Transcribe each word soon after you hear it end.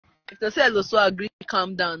If they say Eloswag agree,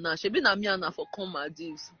 calm down now. She be na me and her for come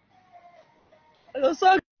Maldives.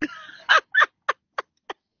 Eloswag.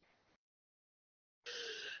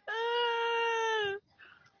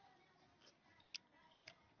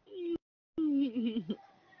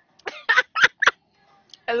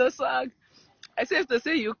 Eloswag. I say if they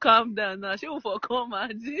say you calm down now, she will for come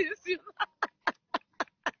Maldives.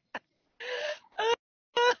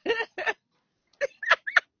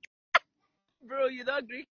 Bro, you don't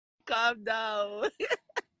agree. Calm down.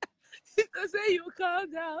 If they say you calm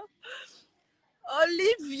down.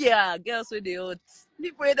 Olivia, girls with the hot.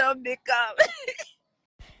 People don't make up.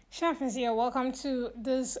 Chefs here, welcome to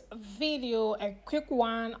this video, a quick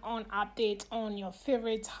one on update on your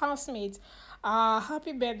favorite housemate.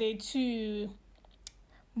 Happy birthday to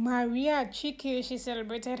Maria Chike. She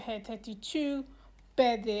celebrated her 32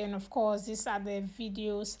 birthday, and of course these are the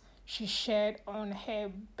videos she shared on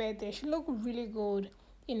her birthday. She looked really good.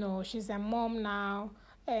 She's a mom now,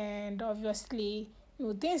 and obviously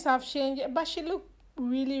things have changed, but she looked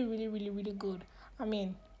really good. I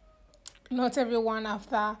mean, not everyone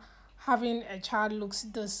after having a child looks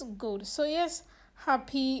this good. So yes,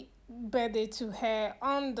 happy birthday to her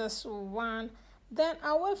on this one. Then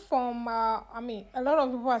away from a lot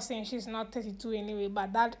of people are saying she's not 32 anyway,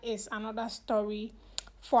 but that is another story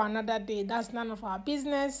for another day. That's none of our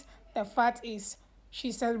business. The fact is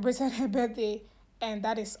she celebrated her birthday, and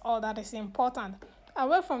that is all that is important.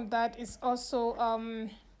 Away from that is also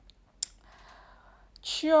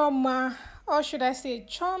Chioma, or should I say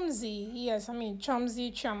Chomzy? Yes, I mean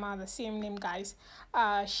Chomzy, Chioma, the same name, guys.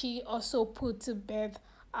 She also put to bed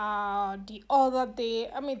the other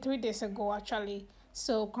day, 3 days ago actually.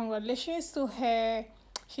 So congratulations to her.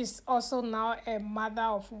 She's also now a mother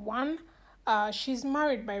of one. She's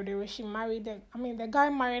married, by the way. She married the guy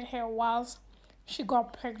married her whilst she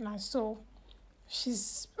got pregnant. So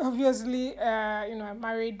she's obviously a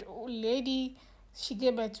married lady. She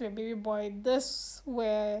gave birth to a baby boy. This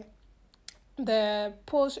were the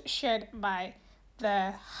post shared by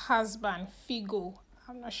the husband, Figo.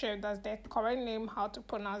 I'm not sure if that's the correct name, how to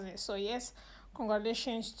pronounce it. So yes,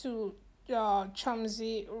 congratulations to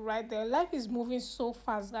Chomzy right there. Life is moving so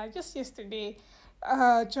fast, guys. Just yesterday,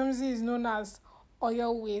 Chomzy is known as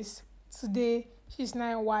Oil Waste. Today, she's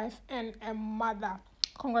now a wife and a mother.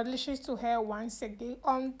 Congratulations to her once again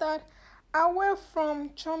on that. Away from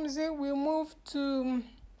Chomzy, we move to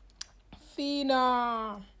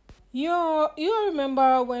Phyna. You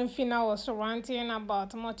remember when Phyna was ranting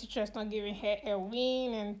about more teachers not giving her a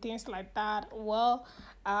win and things like that? Well,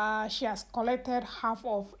 she has collected half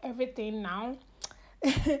of everything now.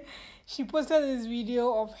 She posted this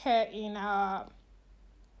video of her in a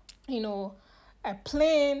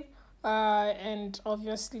plane, and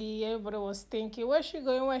obviously everybody was thinking, where's she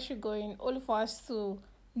going, only for us to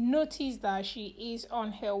notice that she is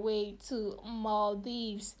on her way to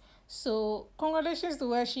Maldives. So congratulations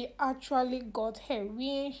to her. She actually got her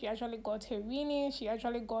win. She actually got her winning. She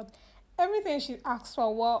actually got everything she asked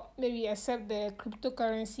for. Well, maybe except the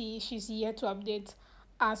cryptocurrency. She's yet to update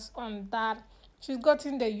us on that. She's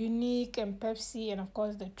gotten the unique and Pepsi, and of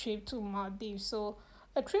course the trip to Maldives. So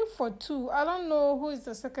a trip for two. I don't know who is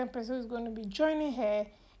the second person who's going to be joining her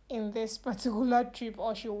in this particular trip,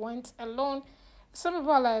 or she went alone. Some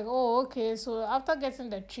people are like, oh, okay, so after getting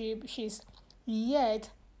the trip, she's yet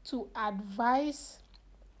to advise,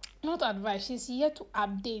 not advise, she's yet to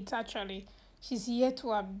update actually. She's yet to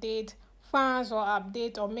update fans, or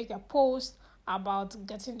update or make a post about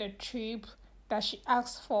getting the trip that she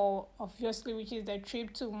asked for, obviously, which is the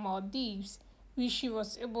trip to Maldives, which she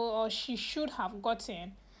was able, or she should have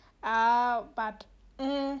gotten. But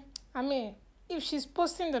I mean, if she's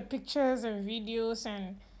posting the pictures and videos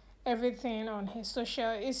and everything on her social,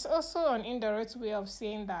 it's also an indirect way of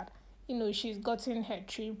saying that she's gotten her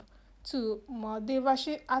trip to Maldives.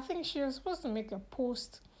 I think she was supposed to make a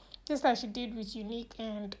post just like she did with Unique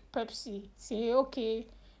and Pepsi. Say, okay,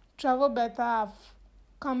 travel better have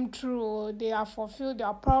come true. They have fulfilled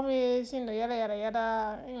their promise. Yada yada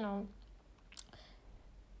yada.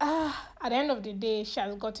 At the end of the day, she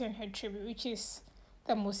has gotten her trip, which is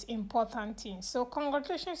the most important thing. So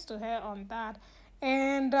congratulations to her on that.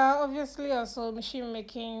 And obviously also she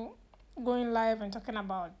going live and talking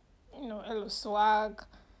about Eloswag,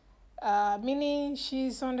 meaning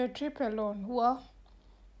she's on the trip alone. Well,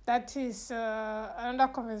 that is another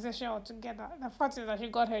conversation altogether. The fact is that she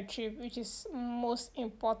got her trip, which is most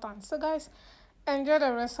important. So guys, enjoy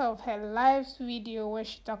the rest of her live video where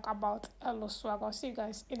she talk about Eloswag. I'll see you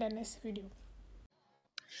guys in the next video.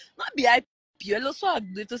 Not be IP.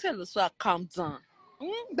 Eloswag. If to say Eloswag, calm down.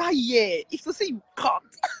 That year, if to say you calm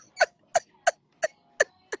down.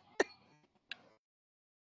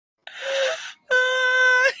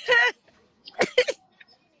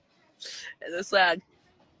 Eloswag.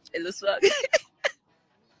 Eloswag.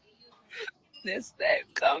 Next time,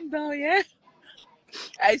 calm down, yeah?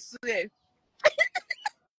 I swear.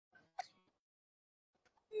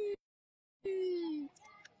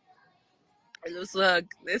 Eloswag.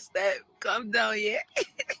 Next time, calm down, yeah?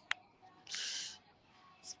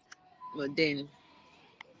 But then,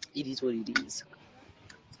 it is what it is.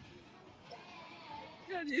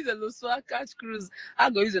 I use a Eloswag catch cruise. I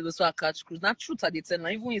go use a Eloswag catch cruise. Not truth at the time.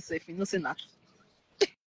 Even if you know, say that.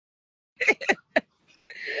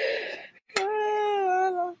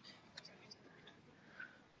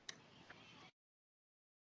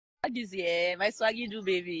 Swaggy, yeah. My swaggy do,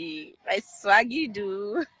 baby. My swaggy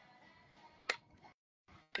do.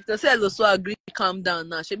 If they say Eloswag agree, calm down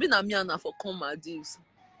now. She be na me and her for come Maldives.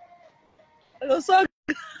 Eloswag